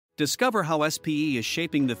Discover how SPE is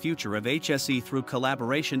shaping the future of HSE through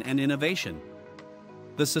collaboration and innovation.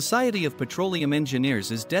 The Society of Petroleum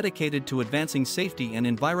Engineers is dedicated to advancing safety and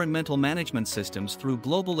environmental management systems through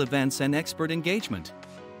global events and expert engagement.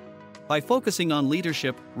 By focusing on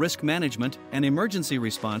leadership, risk management, and emergency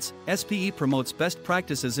response, SPE promotes best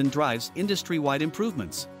practices and drives industry-wide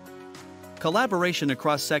improvements. Collaboration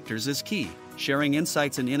across sectors is key, sharing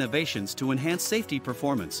insights and innovations to enhance safety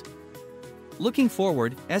performance. Looking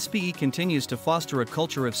forward, SPE continues to foster a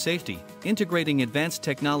culture of safety, integrating advanced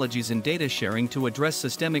technologies and data sharing to address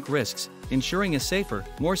systemic risks, ensuring a safer,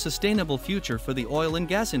 more sustainable future for the oil and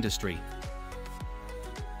gas industry.